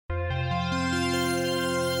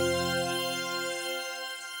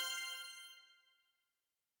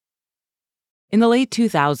In the late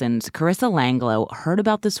 2000s, Carissa Langlo heard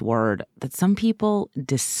about this word that some people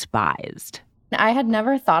despised. I had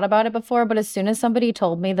never thought about it before, but as soon as somebody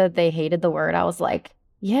told me that they hated the word, I was like,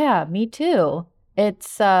 yeah, me too.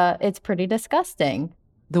 It's pretty disgusting.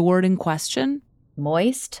 The word in question?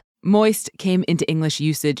 Moist. Moist came into English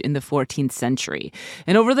usage in the 14th century.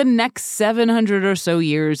 And over the next 700 or so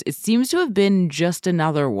years, it seems to have been just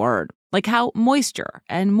another word. Like how moisture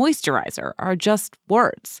and moisturizer are just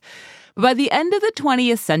words. But by the end of the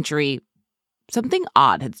 20th century, something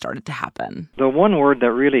odd had started to happen. The one word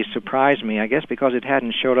that really surprised me, I guess because it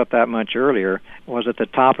hadn't showed up that much earlier, was at the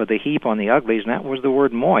top of the heap on the uglies, and that was the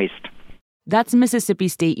word moist. That's Mississippi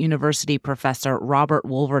State University professor Robert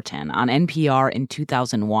Wolverton on NPR in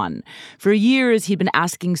 2001. For years, he'd been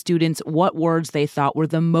asking students what words they thought were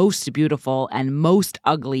the most beautiful and most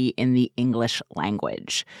ugly in the English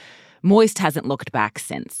language. Moist hasn't looked back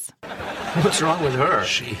since. What's wrong with her?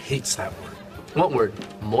 She hates that word. What word?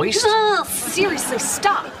 Moist? Ugh, seriously,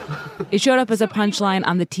 stop. It showed up as a punchline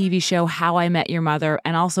on the TV show How I Met Your Mother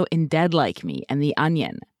and also in Dead Like Me and The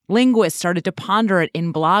Onion. Linguists started to ponder it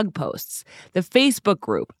in blog posts. The Facebook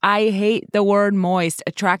group, I Hate the Word Moist,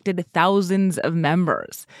 attracted thousands of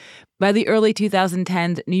members. By the early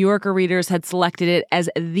 2010s, New Yorker readers had selected it as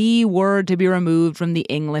the word to be removed from the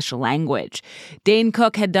English language. Dane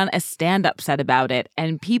Cook had done a stand-up set about it,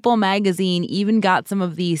 and People magazine even got some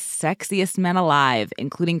of the sexiest men alive,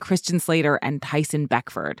 including Christian Slater and Tyson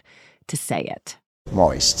Beckford, to say it.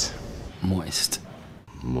 Moist. Moist.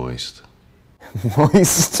 Moist.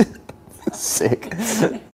 Moist. Sick.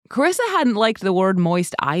 Carissa hadn't liked the word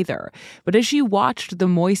moist either, but as she watched the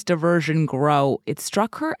moist aversion grow, it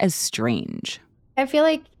struck her as strange. I feel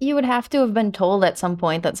like you would have to have been told at some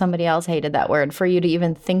point that somebody else hated that word for you to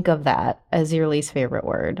even think of that as your least favorite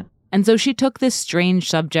word. And so she took this strange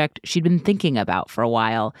subject she'd been thinking about for a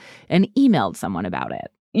while and emailed someone about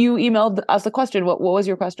it. You emailed us a question. What was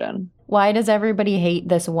your question? Why does everybody hate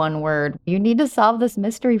this one word? You need to solve this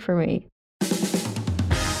mystery for me.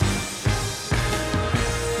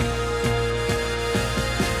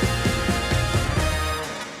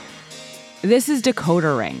 This is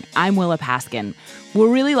Decoder Ring. I'm Willa Paskin.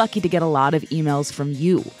 We're really lucky to get a lot of emails from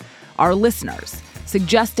you, our listeners,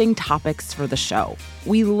 suggesting topics for the show.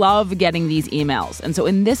 We love getting these emails. And so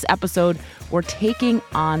in this episode, we're taking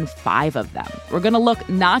on 5 of them. We're going to look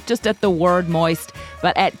not just at the word moist,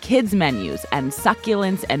 but at kids' menus and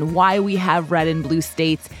succulents and why we have red and blue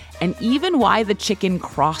states and even why the chicken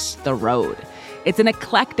crossed the road. It's an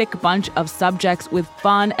eclectic bunch of subjects with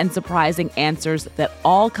fun and surprising answers that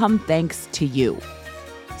all come thanks to you.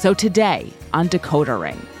 So today on Decoder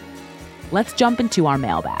Ring, let's jump into our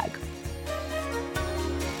mailbag.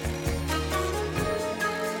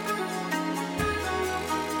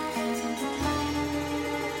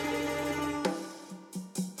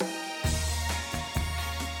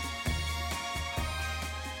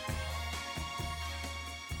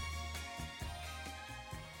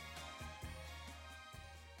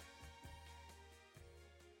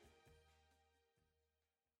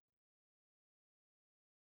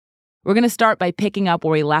 We're going to start by picking up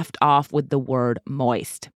where we left off with the word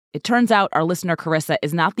moist. It turns out our listener Carissa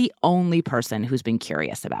is not the only person who's been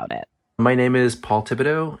curious about it. My name is Paul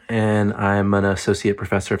Thibodeau, and I'm an associate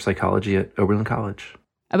professor of psychology at Oberlin College.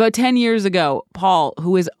 About 10 years ago, Paul,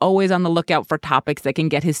 who is always on the lookout for topics that can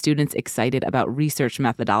get his students excited about research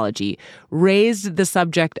methodology, raised the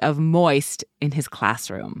subject of moist in his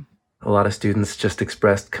classroom. A lot of students just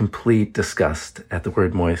expressed complete disgust at the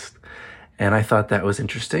word moist. And I thought that was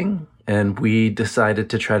interesting. And we decided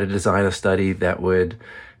to try to design a study that would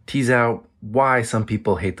tease out why some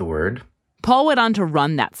people hate the word. Paul went on to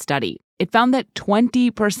run that study. It found that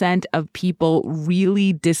 20% of people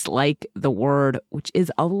really dislike the word, which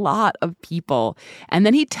is a lot of people. And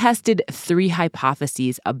then he tested 3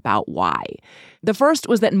 hypotheses about why. The first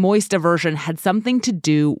was that moist aversion had something to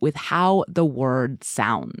do with how the word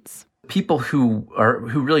sounds. People who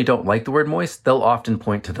really don't like the word moist, they'll often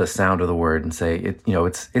point to the sound of the word and say,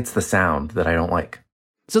 it's the sound that I don't like.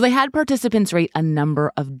 So they had participants rate a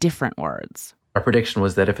number of different words. Our prediction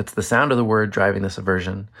was that if it's the sound of the word driving this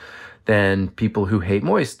aversion, then people who hate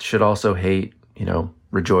moist should also hate,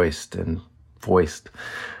 rejoiced and voiced.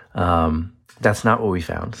 That's not what we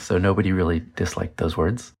found. So nobody really disliked those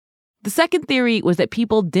words. The second theory was that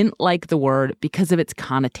people didn't like the word because of its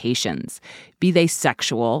connotations, be they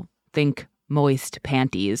sexual, think moist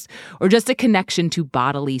panties, or just a connection to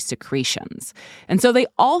bodily secretions. And so they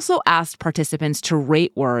also asked participants to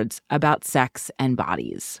rate words about sex and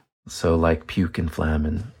bodies. So like puke and phlegm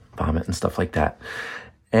and vomit and stuff like that.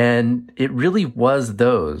 And it really was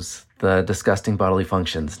those the disgusting bodily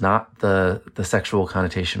functions, not the sexual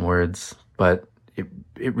connotation words, but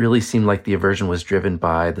it really seemed like the aversion was driven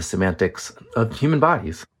by the semantics of human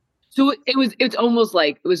bodies. So it's almost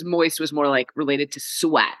like it was moist was more like related to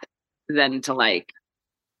sweat than to like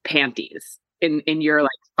panties in your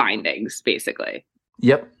like findings, basically.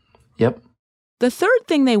 Yep. The third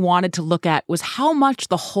thing they wanted to look at was how much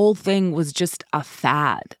the whole thing was just a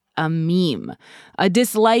fad, a meme, a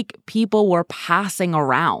dislike people were passing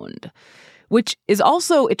around, which is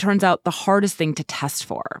also, it turns out, the hardest thing to test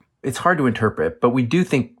for. It's hard to interpret, but we do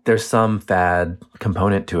think there's some fad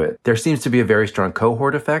component to it. There seems to be a very strong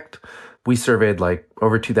cohort effect. We surveyed like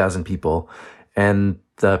over 2,000 people, and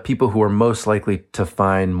the people who were most likely to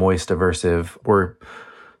find moist aversive were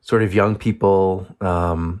sort of young people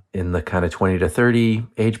in the kind of 20 to 30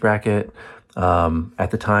 age bracket.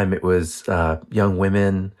 At the time, it was young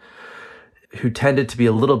women who tended to be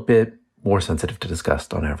a little bit more sensitive to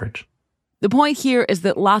disgust on average. The point here is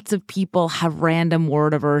that lots of people have random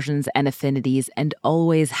word aversions and affinities and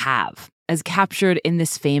always have, as captured in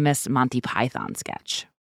this famous Monty Python sketch.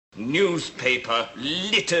 Newspaper,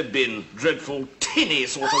 litter bin, dreadful tinny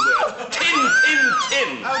sort of word. Tin.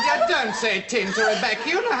 Oh, don't say tin to Rebecca.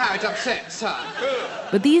 You know how it upsets her.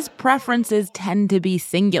 But these preferences tend to be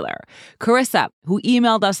singular. Carissa, who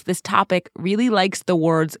emailed us this topic, really likes the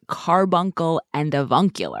words carbuncle and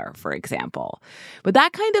avuncular, for example. But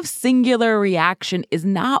that kind of singular reaction is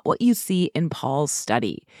not what you see in Paul's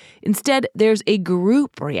study. Instead, there's a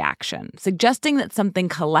group reaction, suggesting that something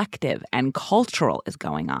collective and cultural is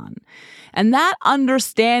going on. And that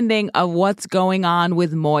understanding of what's going on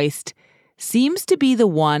with moist seems to be the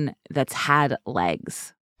one that's had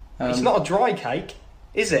legs. It's not a dry cake,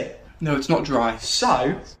 is it? No, it's not dry.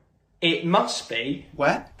 So, it must be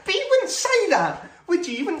wet. But you wouldn't say that, would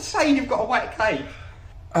you? You wouldn't say you've got a wet cake.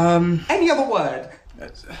 Any other word?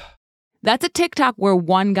 That's a TikTok where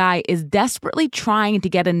one guy is desperately trying to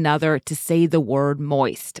get another to say the word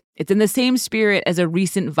moist. It's in the same spirit as a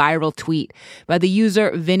recent viral tweet by the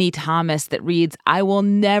user Vinnie Thomas that reads, "I will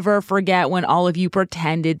never forget when all of you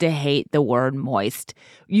pretended to hate the word moist.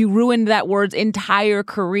 You ruined that word's entire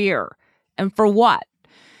career. And for what?"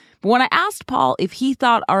 But when I asked Paul if he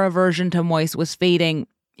thought our aversion to moist was fading,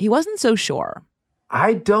 he wasn't so sure.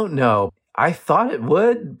 I don't know. I thought it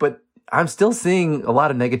would, but I'm still seeing a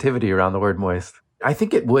lot of negativity around the word moist. I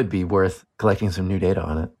think it would be worth collecting some new data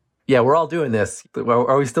on it. Yeah, we're all doing this.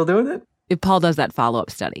 Are we still doing it? If Paul does that follow-up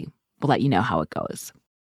study, we'll let you know how it goes.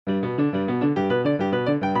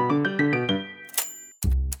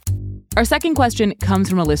 Our second question comes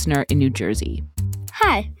from a listener in New Jersey.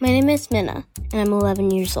 Hi, my name is Minna, and I'm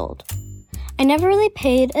 11 years old. I never really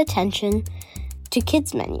paid attention to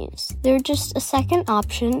kids' menus. They were just a second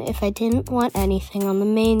option if I didn't want anything on the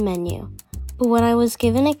main menu. But when I was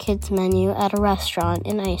given a kids' menu at a restaurant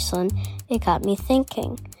in Iceland, it got me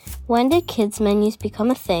thinking. When did kids' menus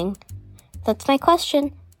become a thing? That's my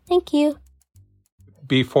question. Thank you.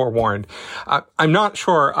 Be forewarned. I'm not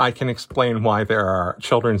sure I can explain why there are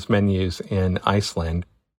children's menus in Iceland.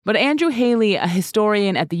 But Andrew Haley, a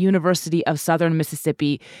historian at the University of Southern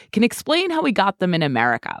Mississippi, can explain how we got them in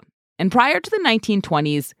America. And prior to the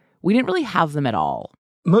 1920s, we didn't really have them at all.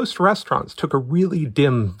 Most restaurants took a really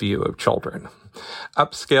dim view of children.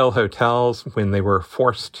 Upscale hotels, when they were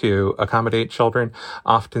forced to accommodate children,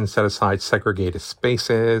 often set aside segregated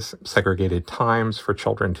spaces, segregated times for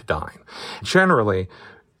children to dine. Generally,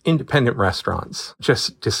 independent restaurants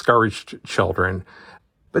just discouraged children.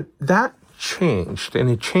 But that changed, and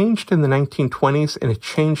it changed in the 1920s, and it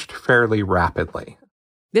changed fairly rapidly.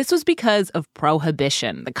 This was because of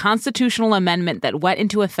Prohibition, the constitutional amendment that went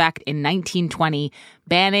into effect in 1920,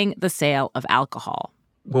 banning the sale of alcohol.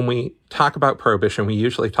 When we talk about Prohibition, we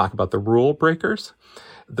usually talk about the rule breakers,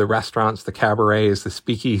 the restaurants, the cabarets, the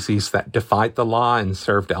speakeasies that defied the law and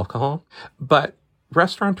served alcohol. But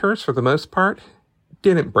restaurateurs, for the most part,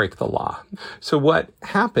 didn't break the law. So what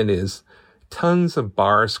happened is tons of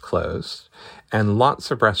bars closed and lots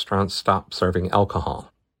of restaurants stopped serving alcohol.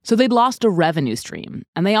 So they'd lost a revenue stream,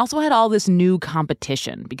 and they also had all this new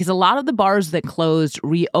competition because a lot of the bars that closed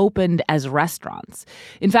reopened as restaurants.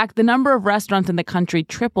 In fact, the number of restaurants in the country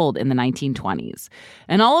tripled in the 1920s,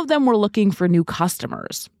 and all of them were looking for new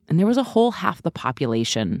customers, and there was a whole half the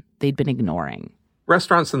population they'd been ignoring.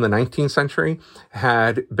 Restaurants in the 19th century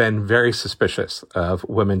had been very suspicious of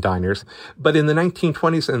women diners, but in the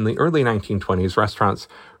 1920s and the early 1920s, restaurants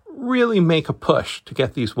really make a push to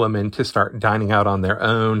get these women to start dining out on their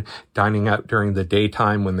own, dining out during the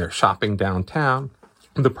daytime when they're shopping downtown.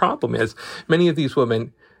 The problem is many of these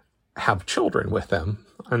women have children with them,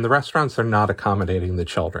 and the restaurants are not accommodating the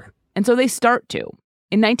children. And so they start to.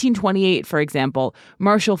 In 1928, for example,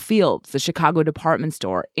 Marshall Field's, the Chicago department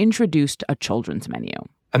store, introduced a children's menu.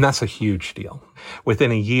 And that's a huge deal.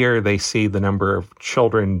 Within a year, they see the number of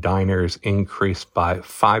children diners increase by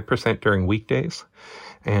 5% during weekdays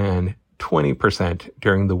and 20%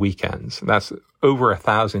 during the weekends. That's over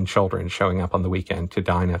 1,000 children showing up on the weekend to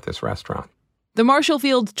dine at this restaurant. The Marshall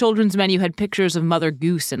Field's children's menu had pictures of Mother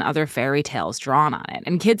Goose and other fairy tales drawn on it,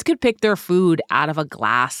 and kids could pick their food out of a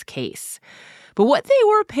glass case. But what they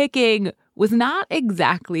were picking was not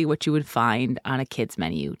exactly what you would find on a kid's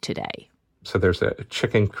menu today. So there's a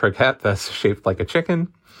chicken croquette that's shaped like a chicken.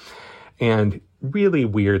 And really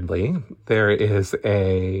weirdly, there is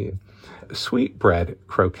a sweetbread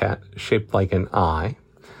croquette shaped like an eye.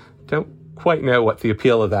 Don't quite know what the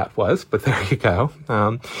appeal of that was, but there you go.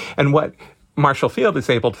 And what Marshall Field is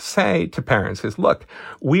able to say to parents is, look,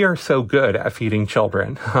 we are so good at feeding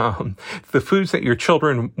children. The foods that your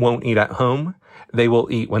children won't eat at home, they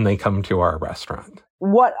will eat when they come to our restaurant.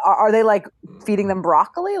 What are they, like, feeding them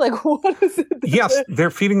broccoli? Like, what is it? Yes, they're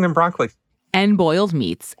feeding them broccoli. And boiled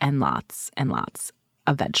meats and lots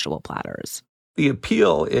of vegetable platters. The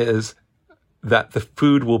appeal is that the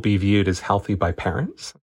food will be viewed as healthy by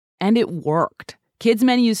parents. And it worked. Kids'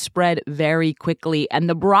 menus spread very quickly, and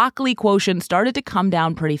the broccoli quotient started to come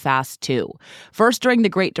down pretty fast, too. First during the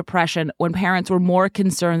Great Depression, when parents were more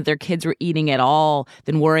concerned that their kids were eating at all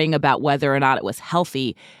than worrying about whether or not it was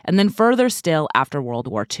healthy, and then further still after World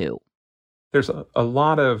War II. There's a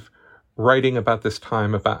lot of writing about this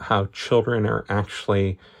time about how children are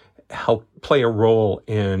actually help play a role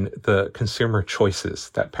in the consumer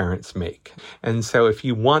choices that parents make. And so if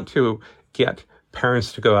you want to get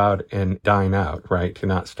parents to go out and dine out, right, to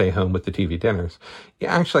not stay home with the TV dinners, you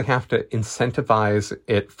actually have to incentivize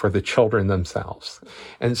it for the children themselves.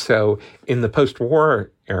 And so in the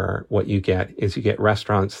post-war era, what you get is you get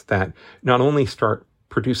restaurants that not only start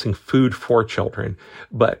producing food for children,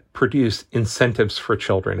 but produce incentives for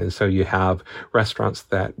children. And so you have restaurants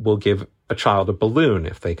that will give a child a balloon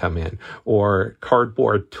if they come in, or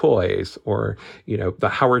cardboard toys, or, the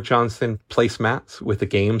Howard Johnson placemats with the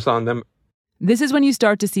games on them. This is when you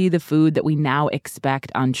start to see the food that we now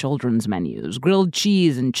expect on children's menus: grilled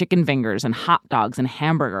cheese and chicken fingers and hot dogs and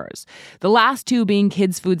hamburgers. The last two being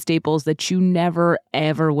kids' food staples that you never,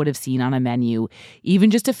 ever would have seen on a menu,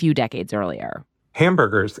 even just a few decades earlier.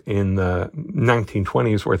 Hamburgers in the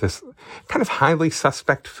 1920s were this kind of highly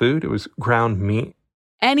suspect food. It was ground meat.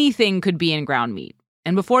 Anything could be in ground meat.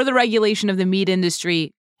 And before the regulation of the meat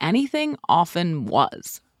industry, anything often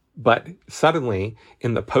was. But suddenly,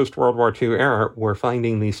 in the post-World War II era, we're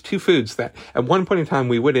finding these two foods that at one point in time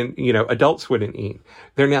we wouldn't, adults wouldn't eat.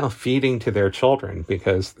 They're now feeding to their children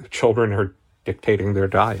because children are dictating their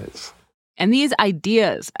diets. And these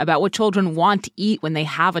ideas about what children want to eat when they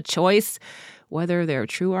have a choice, whether they're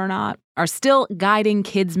true or not, are still guiding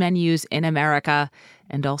kids' menus in America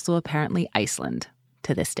and also apparently Iceland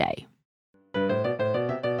to this day.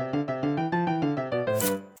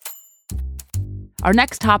 Our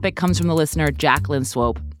next topic comes from the listener Jacqueline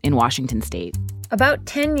Swope in Washington State. About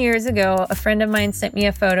 10 years ago, a friend of mine sent me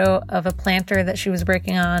a photo of a planter that she was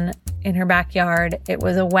working on in her backyard. It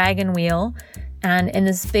was a wagon wheel, and in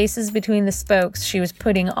the spaces between the spokes, she was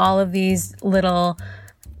putting all of these little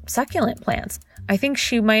succulent plants. I think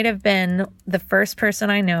she might have been the first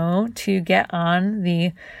person I know to get on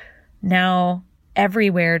the now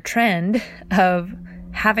everywhere trend of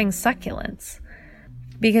having succulents.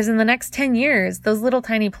 Because in the next 10 years, those little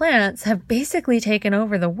tiny plants have basically taken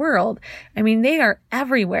over the world. I mean, they are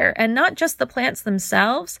everywhere. And not just the plants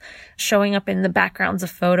themselves showing up in the backgrounds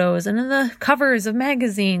of photos and in the covers of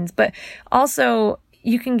magazines, but also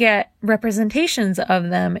you can get representations of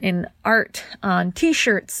them in art on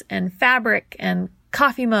t-shirts and fabric and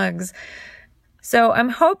coffee mugs. So I'm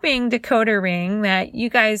hoping, Decoder Ring, that you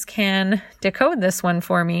guys can decode this one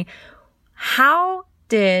for me. How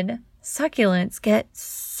did succulents get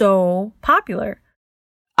so popular?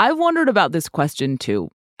 I've wondered about this question too.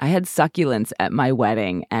 I had succulents at my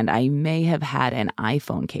wedding, and I may have had an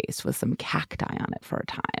iPhone case with some cacti on it for a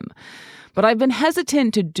time. But I've been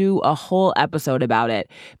hesitant to do a whole episode about it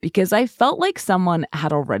because I felt like someone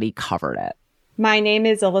had already covered it. My name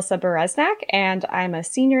is Alyssa Bereznak, and I'm a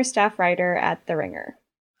senior staff writer at The Ringer.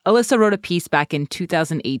 Alyssa wrote a piece back in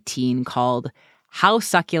 2018 called How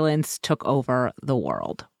Succulents Took Over the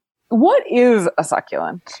World. What is a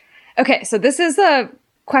succulent? Okay, so this is a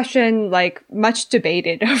question much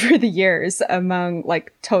debated over the years among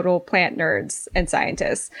total plant nerds and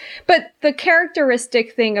scientists. But the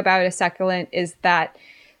characteristic thing about a succulent is that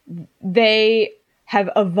they have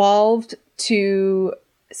evolved to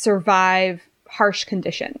survive harsh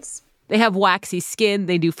conditions. They have waxy skin,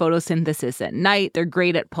 they do photosynthesis at night, they're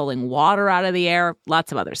great at pulling water out of the air,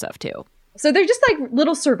 lots of other stuff too. So they're just like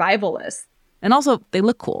little survivalists. And also, they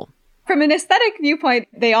look cool. From an aesthetic viewpoint,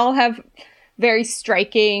 they all have very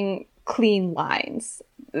striking, clean lines.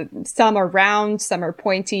 Some are round, some are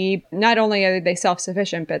pointy. Not only are they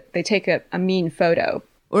self-sufficient, but they take a mean photo.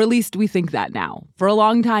 Or at least we think that now. For a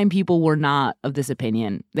long time, people were not of this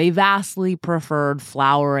opinion. They vastly preferred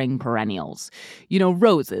flowering perennials. You know,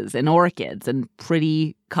 roses and orchids and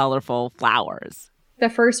pretty, colorful flowers. The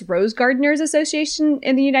first Rose Gardeners Association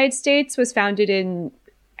in the United States was founded in,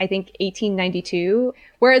 I think, 1892.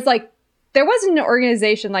 Whereas, like, there wasn't an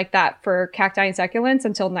organization like that for cacti and succulents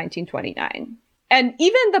until 1929. And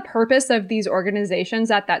even the purpose of these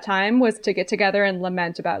organizations at that time was to get together and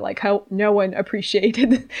lament about like how no one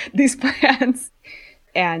appreciated these plants.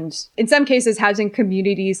 And in some cases, housing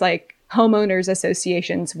communities like homeowners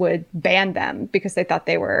associations would ban them because they thought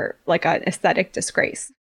they were like an aesthetic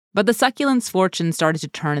disgrace. But the succulents' fortune started to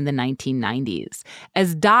turn in the 1990s.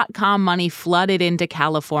 As dot-com money flooded into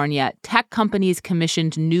California, tech companies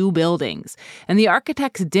commissioned new buildings, and the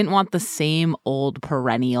architects didn't want the same old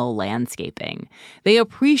perennial landscaping. They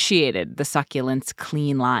appreciated the succulents'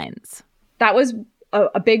 clean lines. That was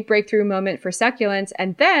a big breakthrough moment for succulents.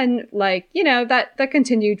 And then, like, you know, that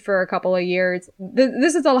continued for a couple of years.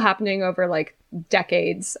 This is all happening over, like,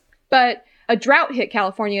 decades. But a drought hit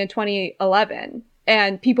California in 2011.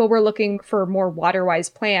 And people were looking for more water-wise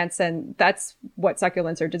plants, and that's what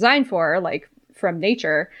succulents are designed for, like from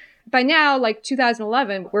nature. By now, like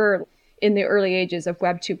 2011, we're in the early ages of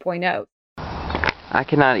Web 2.0. I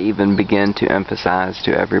cannot even begin to emphasize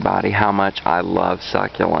to everybody how much I love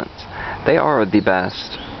succulents. They are the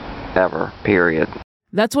best ever, period.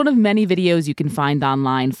 That's one of many videos you can find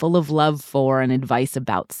online full of love for and advice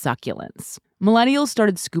about succulents. Millennials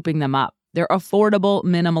started scooping them up. They're affordable,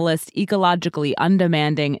 minimalist, ecologically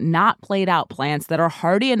undemanding, not played out plants that are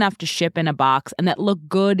hardy enough to ship in a box and that look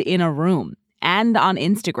good in a room and on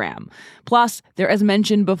Instagram. Plus, they're, as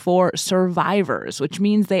mentioned before, survivors, which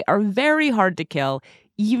means they are very hard to kill,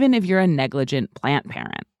 even if you're a negligent plant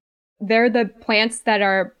parent. They're the plants that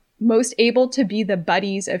are most able to be the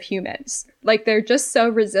buddies of humans. Like, they're just so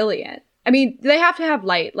resilient. I mean, they have to have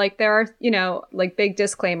light. Like, there are, you know, like, big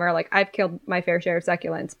disclaimer, like, I've killed my fair share of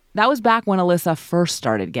succulents. That was back when Alyssa first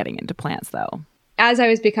started getting into plants, though. As I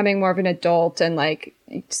was becoming more of an adult and, like,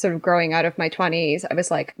 sort of growing out of my 20s, I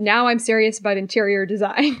was like, now I'm serious about interior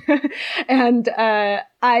design. And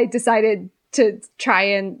I decided to try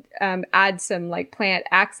and add some, like, plant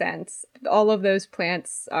accents. All of those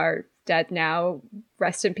plants are dead now.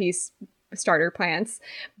 Rest in peace, starter plants.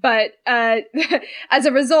 But as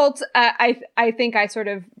a result, I think I sort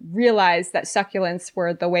of realized that succulents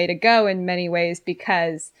were the way to go in many ways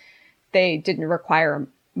because they didn't require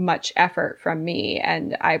much effort from me,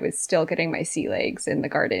 and I was still getting my sea legs in the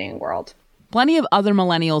gardening world. Plenty of other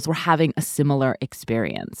millennials were having a similar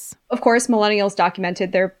experience. Of course, millennials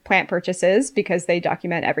documented their plant purchases because they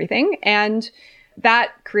document everything, and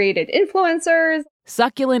that created influencers.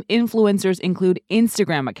 Succulent influencers include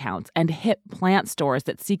Instagram accounts and hip plant stores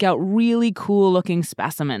that seek out really cool-looking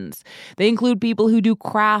specimens. They include people who do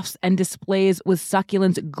crafts and displays with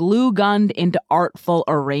succulents glue-gunned into artful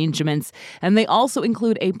arrangements. And they also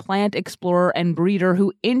include a plant explorer and breeder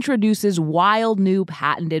who introduces wild new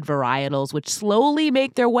patented varietals which slowly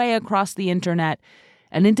make their way across the internet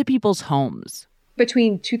and into people's homes.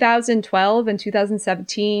 Between 2012 and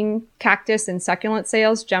 2017, cactus and succulent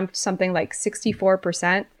sales jumped something like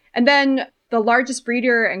 64%. And then the largest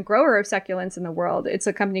breeder and grower of succulents in the world, it's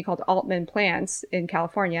a company called Altman Plants in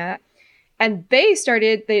California. And they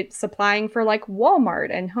started supplying for like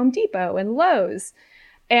Walmart and Home Depot and Lowe's.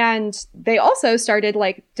 And they also started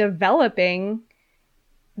like developing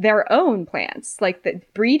their own plants, like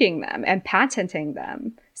breeding them and patenting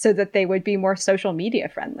them so that they would be more social media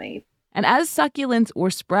friendly. And as succulents were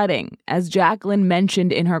spreading, as Jacqueline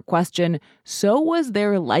mentioned in her question, so was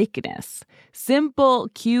their likeness. Simple,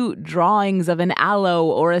 cute drawings of an aloe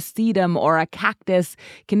or a sedum or a cactus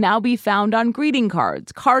can now be found on greeting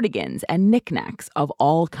cards, cardigans, and knickknacks of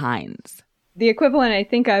all kinds. The equivalent I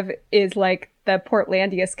think of is like the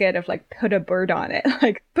Portlandia skit of like put a bird on it,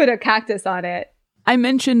 like put a cactus on it. I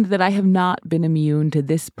mentioned that I have not been immune to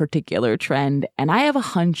this particular trend, and I have a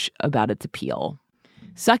hunch about its appeal.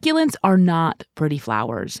 Succulents are not pretty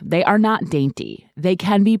flowers. They are not dainty. They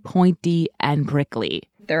can be pointy and prickly.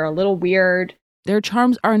 They're a little weird. Their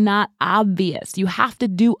charms are not obvious. You have to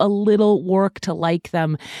do a little work to like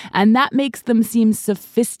them, and that makes them seem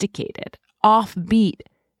sophisticated, offbeat,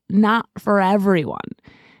 not for everyone.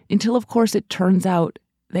 Until, of course, it turns out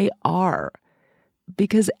they are.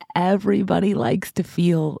 because everybody likes to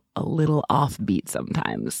feel a little offbeat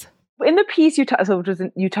sometimes. In the piece, you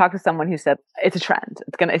talk to someone who said it's a trend.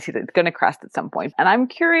 It's gonna crest at some point. And I'm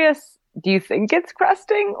curious, do you think it's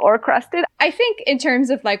cresting or crested? I think in terms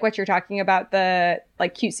of like what you're talking about, the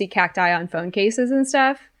like cutesy cacti on phone cases and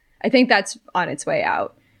stuff, I think that's on its way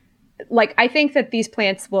out. Like, I think that these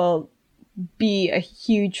plants will be a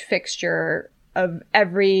huge fixture of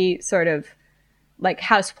every sort of like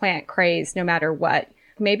houseplant craze, no matter what.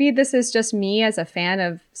 Maybe this is just me as a fan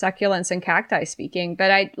of succulents and cacti speaking,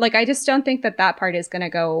 but I just don't think that part is going to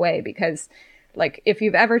go away, because like if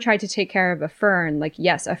you've ever tried to take care of a fern, like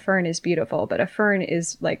yes, a fern is beautiful, but a fern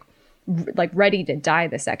is like ready to die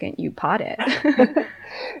the second you pot it.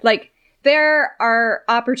 Like there are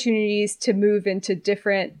opportunities to move into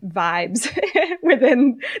different vibes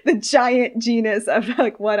within the giant genus of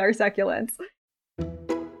like what are succulents.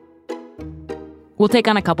 We'll take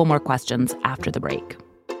on a couple more questions after the break.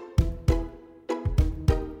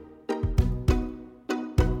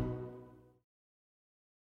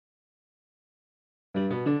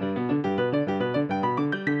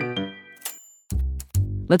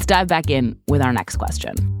 Let's dive back in with our next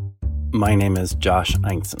question. My name is Josh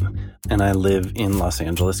Einson, and I live in Los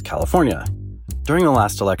Angeles, California. During the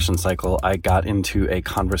last election cycle, I got into a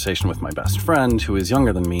conversation with my best friend, who is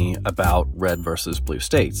younger than me, about red versus blue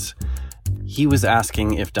states. He was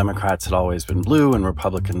asking if Democrats had always been blue and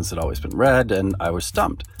Republicans had always been red, and I was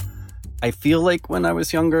stumped. I feel like when I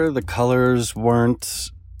was younger, the colors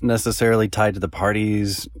weren't necessarily tied to the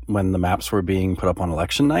parties when the maps were being put up on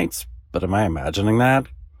election nights, but am I imagining that?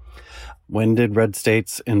 When did red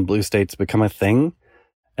states and blue states become a thing?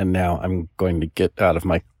 And now I'm going to get out of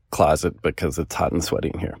my closet because it's hot and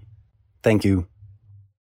sweaty in here. Thank you.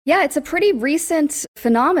 Yeah, it's a pretty recent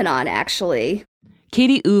phenomenon, actually.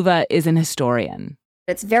 Katie Uva is an historian.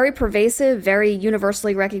 It's very pervasive, very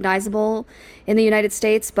universally recognizable in the United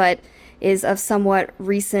States, but is of somewhat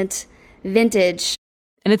recent vintage.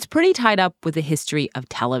 And it's pretty tied up with the history of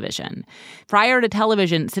television. Prior to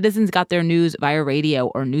television, citizens got their news via radio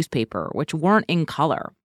or newspaper, which weren't in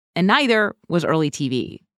color. And neither was early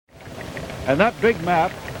TV. And that big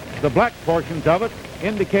map, the black portions of it,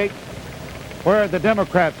 indicate where the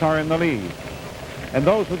Democrats are in the lead. And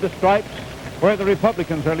those with the stripes, where the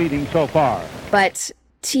Republicans are leading so far. But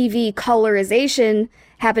TV colorization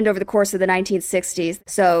happened over the course of the 1960s.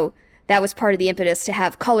 So that was part of the impetus to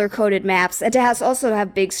have color-coded maps and to also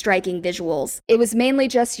have big striking visuals. It was mainly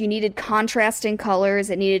just you needed contrasting colors.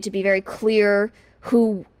 It needed to be very clear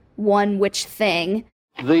who won which thing.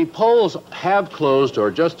 The polls have closed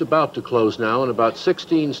or just about to close now in about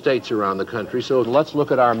 16 states around the country. So let's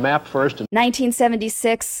look at our map first.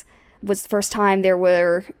 1976 was the first time there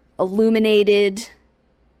were illuminated,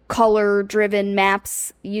 color-driven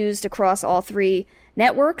maps used across all three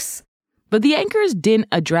networks. But the anchors didn't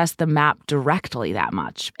address the map directly that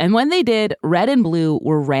much. And when they did, red and blue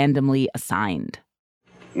were randomly assigned.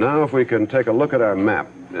 Now, if we can take a look at our map,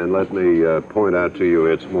 and let me point out to you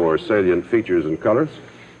its more salient features and colors.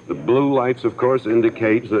 The blue lights, of course,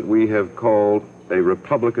 indicate that we have called a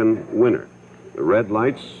Republican winner. The red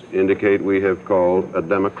lights indicate we have called a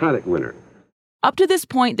Democratic winner. Up to this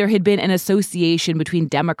point, there had been an association between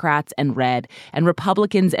Democrats and red and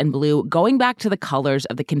Republicans and blue going back to the colors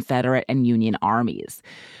of the Confederate and Union armies.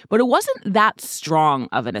 But it wasn't that strong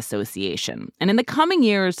of an association. And in the coming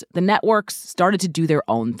years, the networks started to do their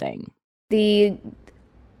own thing. The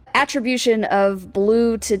attribution of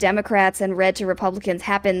blue to Democrats and red to Republicans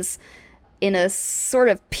happens in a sort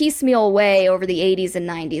of piecemeal way over the 80s and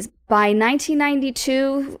 90s. By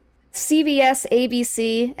 1992, CBS,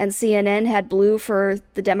 ABC, and CNN had blue for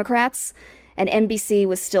the Democrats, and NBC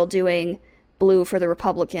was still doing blue for the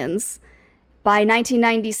Republicans. By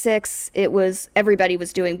 1996, everybody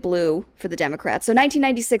was doing blue for the Democrats. So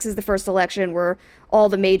 1996 is the first election where all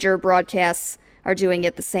the major broadcasts are doing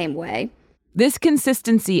it the same way. This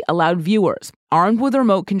consistency allowed viewers, armed with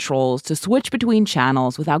remote controls, to switch between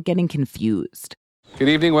channels without getting confused. Good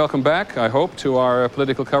evening. Welcome back, I hope, to our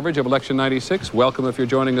political coverage of Election 96. Welcome if you're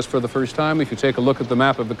joining us for the first time. If you take a look at the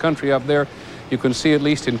map of the country up there, you can see, at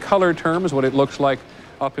least in color terms, what it looks like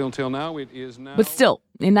up until now. It is now. But still,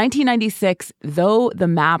 in 1996, though the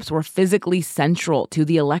maps were physically central to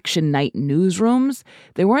the election night newsrooms,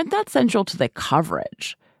 they weren't that central to the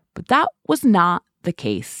coverage. But that was not the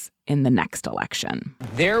case in the next election.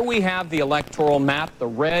 There we have the electoral map. The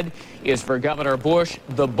red is for Governor Bush.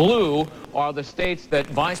 The blue are the states that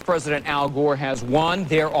Vice President Al Gore has won.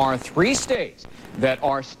 There are 3 states that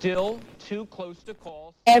are still too close to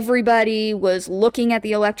call. Everybody was looking at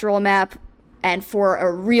the electoral map, and for a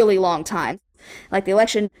really long time. Like, the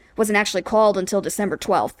election wasn't actually called until December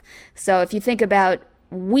 12th. So if you think about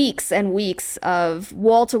weeks and weeks of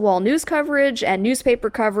wall-to-wall news coverage and newspaper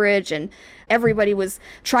coverage, and everybody was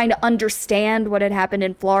trying to understand what had happened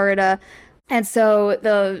in Florida. And so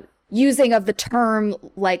the using of the term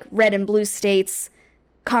like red and blue states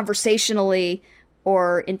conversationally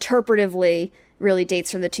or interpretively really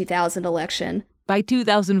dates from the 2000 election. By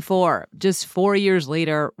 2004, just 4 years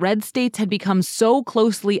later, red states had become so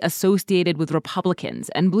closely associated with Republicans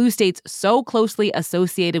and blue states so closely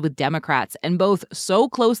associated with Democrats, and both so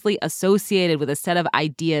closely associated with a set of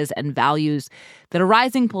ideas and values that a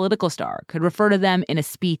rising political star could refer to them in a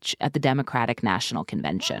speech at the Democratic National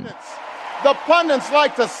Convention. The pundits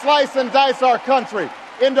like to slice and dice our country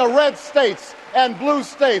into red states and blue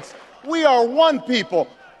states. We are one people,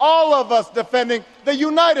 all of us defending the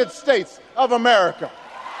United States of America.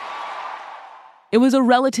 It was a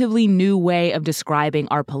relatively new way of describing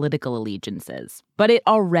our political allegiances, but it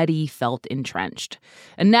already felt entrenched.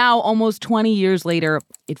 And now, almost 20 years later,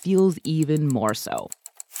 it feels even more so.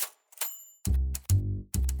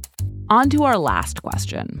 On to our last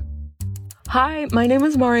question. Hi, my name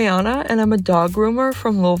is Mariana, and I'm a dog groomer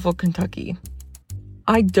from Louisville, Kentucky.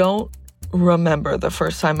 I don't remember the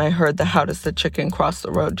first time I heard the "how does the chicken cross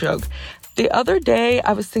the road" joke. The other day,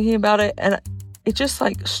 I was thinking about it, and it just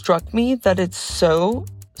struck me that it's so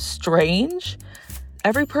strange.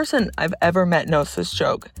 Every person I've ever met knows this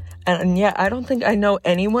joke, and yet I don't think I know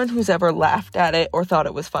anyone who's ever laughed at it or thought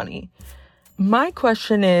it was funny. My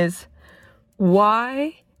question is,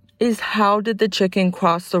 why is "how did the chicken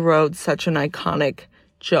cross the road" such an iconic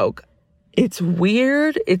joke? It's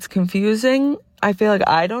weird, it's confusing. I feel like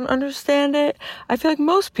I don't understand it. I feel like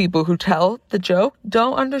most people who tell the joke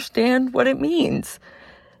don't understand what it means.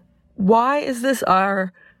 Why is this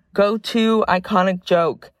our go-to iconic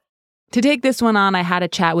joke? To take this one on, I had a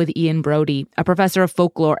chat with Ian Brody, a professor of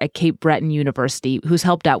folklore at Cape Breton University, who's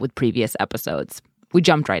helped out with previous episodes. We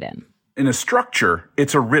jumped right in. In a structure,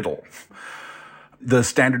 it's a riddle. The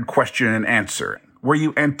standard question and answer, where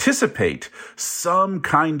you anticipate some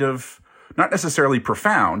kind of, not necessarily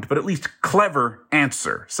profound, but at least clever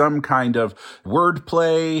answer, some kind of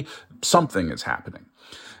wordplay, something is happening.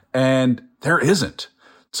 And there isn't.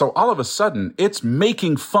 So all of a sudden, it's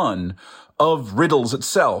making fun of riddles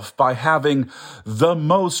itself by having the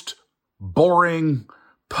most boring,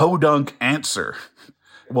 podunk answer.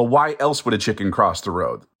 Well, why else would a chicken cross the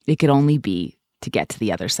road? It could only be to get to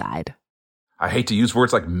the other side. I hate to use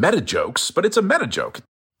words like meta jokes, but it's a meta joke.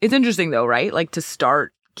 It's interesting, though, right? Like, to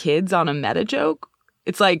start kids on a meta joke,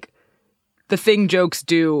 it's like the thing jokes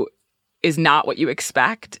do is not what you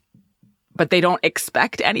expect, but they don't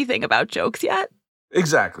expect anything about jokes yet.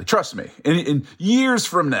 Exactly. Trust me. In years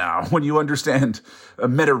from now, when you understand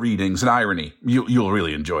meta readings and irony, you'll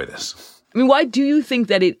really enjoy this. I mean, why do you think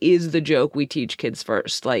that it is the joke we teach kids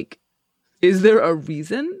first? Like, is there a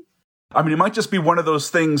reason? I mean, it might just be one of those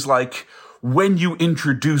things like when you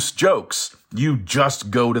introduce jokes, you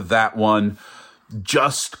just go to that one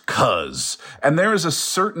just 'cause. And there is a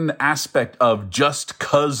certain aspect of just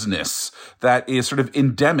 'cause-ness that is sort of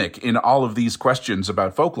endemic in all of these questions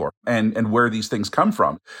about folklore and where these things come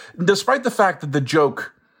from. Despite the fact that the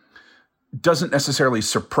joke doesn't necessarily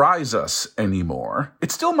surprise us anymore,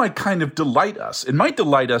 it still might kind of delight us. It might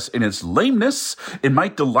delight us in its lameness. It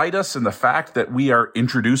might delight us in the fact that we are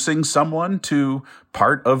introducing someone to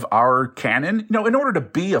part of our canon. You know, in order to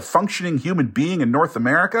be a functioning human being in North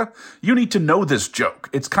America, you need to know this joke.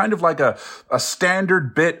 It's kind of like a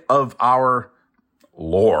standard bit of our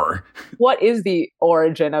lore. What is the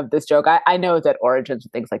origin of this joke? I know that origins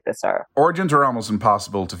and things like this are. Origins are almost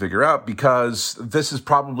impossible to figure out because this is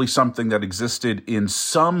probably something that existed in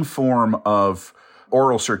some form of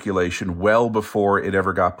oral circulation well before it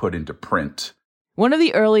ever got put into print. One of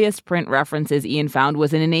the earliest print references Ian found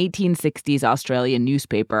was in an 1860s Australian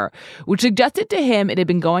newspaper, which suggested to him it had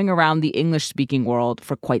been going around the English-speaking world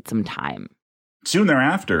for quite some time. Soon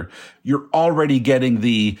thereafter, you're already getting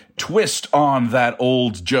the twist on that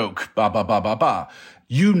old joke, ba, ba, ba, ba, ba.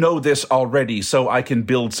 You know this already, so I can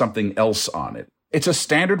build something else on it. It's a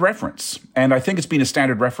standard reference, and I think it's been a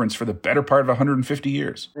standard reference for the better part of 150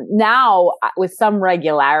 years. Now, with some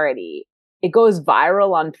regularity, it goes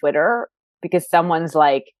viral on Twitter because someone's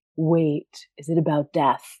like, wait, is it about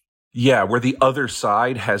death? Yeah, where the other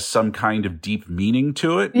side has some kind of deep meaning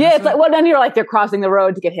to it. Yeah, it's like, well, then you're like, they're crossing the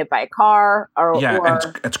road to get hit by a car.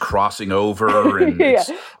 And it's crossing over, and yeah.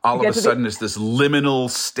 all of a sudden it's this liminal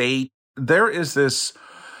state. There is this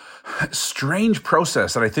strange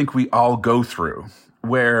process that I think we all go through,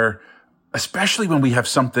 where, especially when we have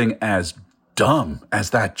something as dumb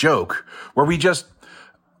as that joke, where we just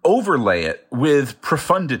overlay it with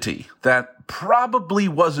profundity that probably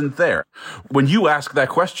wasn't there. When you ask that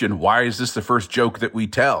question, why is this the first joke that we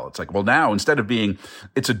tell? It's like, well, now instead of being,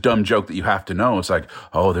 it's a dumb joke that you have to know, it's like,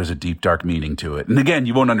 oh, there's a deep, dark meaning to it. And again,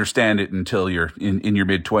 you won't understand it until you're in your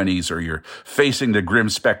mid-20s or you're facing the grim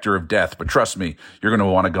specter of death. But trust me, you're going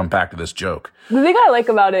to want to come back to this joke. The thing I like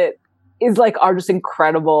about it is like our just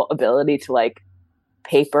incredible ability to like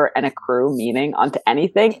paper and accrue meaning onto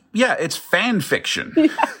anything. Yeah, it's fan fiction,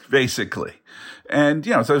 basically. And,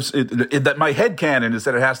 you know, so that my headcanon is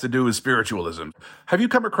that it has to do with spiritualism. Have you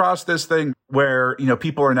come across this thing where, you know,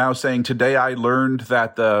 people are now saying, today I learned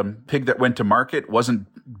that the pig that went to market wasn't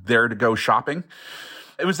there to go shopping?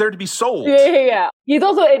 It was there to be sold. Yeah.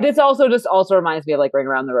 This also reminds me of like Ring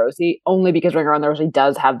Around the Rosie, only because Ring Around the Rosie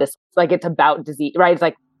does have this, like, it's about disease, right? It's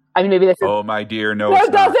like, I mean, maybe this is... Oh, my dear, no,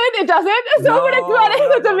 it doesn't. It doesn't. It's so funny.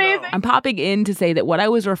 It's amazing. I'm popping in to say that what I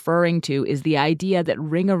was referring to is the idea that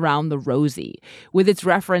Ring Around the Rosie, with its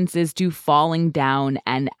references to falling down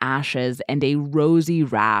and ashes and a rosy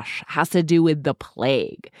rash, has to do with the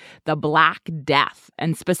plague, the Black Death,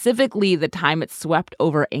 and specifically the time it swept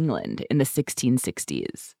over England in the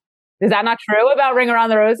 1660s. Is that not true about Ring Around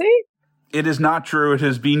the Rosie? It is not true. It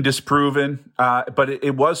has been disproven, but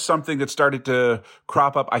it was something that started to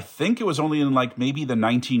crop up. I think it was only in like maybe the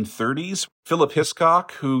 1930s. Philip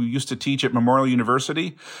Hiscock, who used to teach at Memorial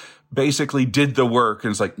University, basically did the work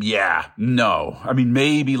and it's like, yeah, no. I mean,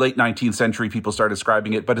 maybe late 19th century people started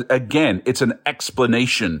describing it, but again, it's an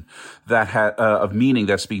explanation that of meaning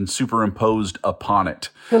that's being superimposed upon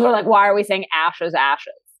it. Because we're like, why are we saying ashes,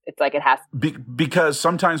 ashes? It's like it has because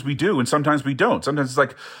sometimes we do and sometimes we don't. Sometimes it's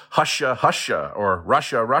like husha, husha, or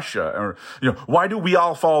Russia, Russia, or, you know, why do we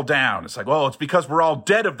all fall down? It's like, well, it's because we're all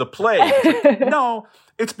dead of the plague. Like, no,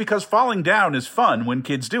 it's because falling down is fun when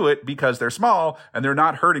kids do it because they're small and they're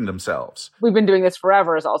not hurting themselves. We've been doing this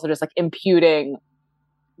forever, is also just like imputing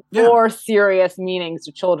more serious meanings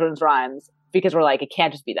to children's rhymes because we're like, it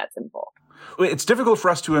can't just be that simple. It's difficult for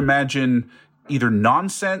us to imagine either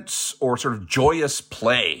nonsense or sort of joyous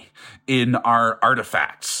play in our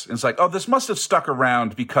artifacts. It's like, oh, this must have stuck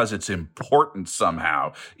around because it's important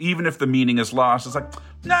somehow. Even if the meaning is lost, it's like,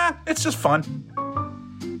 nah, it's just fun.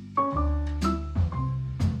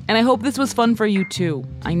 And I hope this was fun for you too.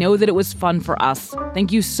 I know that it was fun for us.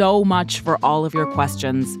 Thank you so much for all of your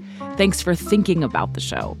questions. Thanks for thinking about the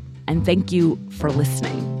show. And thank you for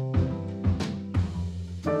listening.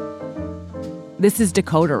 This is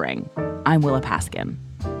Decoder Ring. I'm Willa Paskin.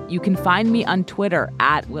 You can find me on Twitter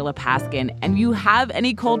at Willa Paskin. And if you have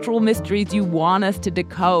any cultural mysteries you want us to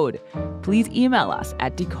decode, please email us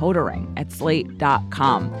at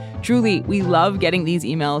decodering@slate.com. Truly, we love getting these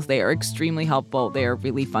emails. They are extremely helpful. They are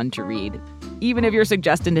really fun to read. Even if your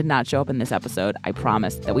suggestion did not show up in this episode, I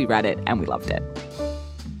promise that we read it and we loved it.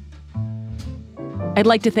 I'd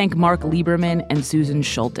like to thank Mark Lieberman and Susan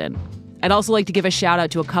Schulten. I'd also like to give a shout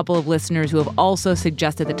out to a couple of listeners who have also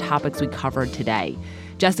suggested the topics we covered today.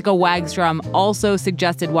 Jessica Wagstrom also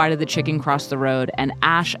suggested Why Did the Chicken Cross the Road, and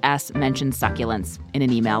Ash S. mentioned succulents in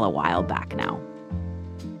an email a while back now.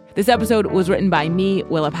 This episode was written by me,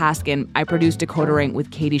 Willa Paskin. I produced Decoder Ring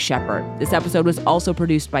with Katie Shepard. This episode was also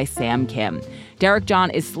produced by Sam Kim. Derek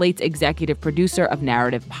John is Slate's executive producer of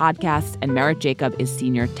narrative podcasts, and Merritt Jacob is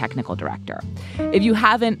senior technical director. If you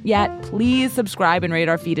haven't yet, please subscribe and rate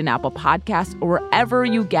our feed in Apple Podcasts or wherever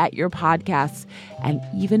you get your podcasts. And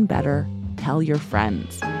even better, tell your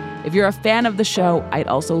friends. If you're a fan of the show, I'd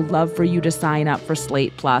also love for you to sign up for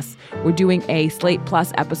Slate Plus. We're doing a Slate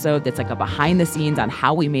Plus episode that's like a behind the scenes on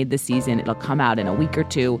how we made this season. It'll come out in a week or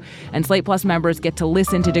two. And Slate Plus members get to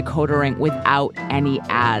listen to Decoder Ring without any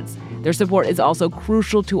ads. Their support is also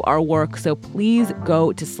crucial to our work, so please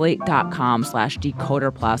go to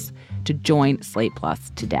slate.com/decoderplus to join Slate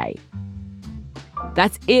Plus today.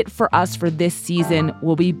 That's it for us for this season.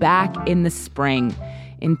 We'll be back in the spring.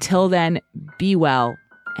 Until then, be well.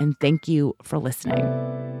 And thank you for listening.